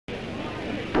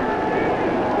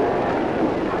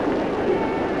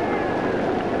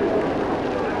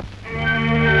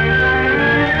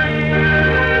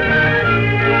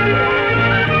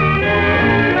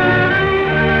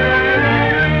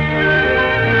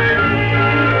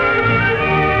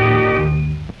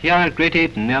here at Great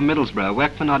Ayton near Middlesbrough,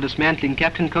 workmen are dismantling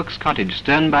Captain Cook's cottage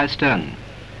stern by stern.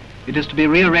 It is to be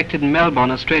re-erected in Melbourne,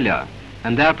 Australia,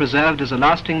 and there preserved as a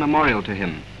lasting memorial to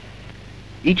him.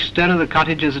 Each stern of the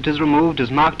cottage as it is removed is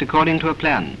marked according to a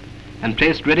plan and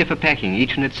placed ready for packing,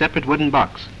 each in its separate wooden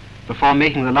box, before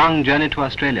making the long journey to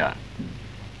Australia.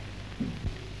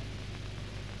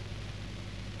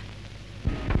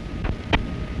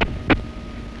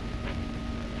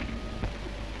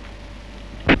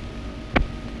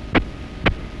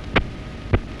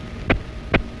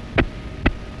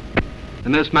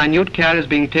 The most minute care is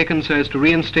being taken so as to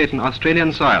reinstate in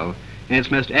Australian soil, in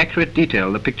its most accurate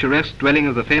detail, the picturesque dwelling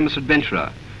of the famous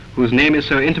adventurer, whose name is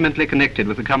so intimately connected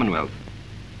with the Commonwealth.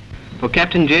 For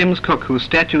Captain James Cook, whose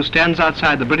statue stands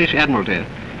outside the British Admiralty,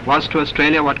 was to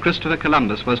Australia what Christopher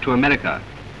Columbus was to America.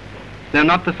 Though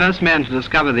not the first man to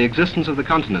discover the existence of the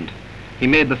continent, he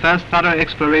made the first thorough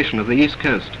exploration of the East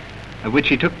Coast, of which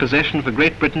he took possession for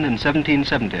Great Britain in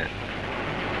 1770.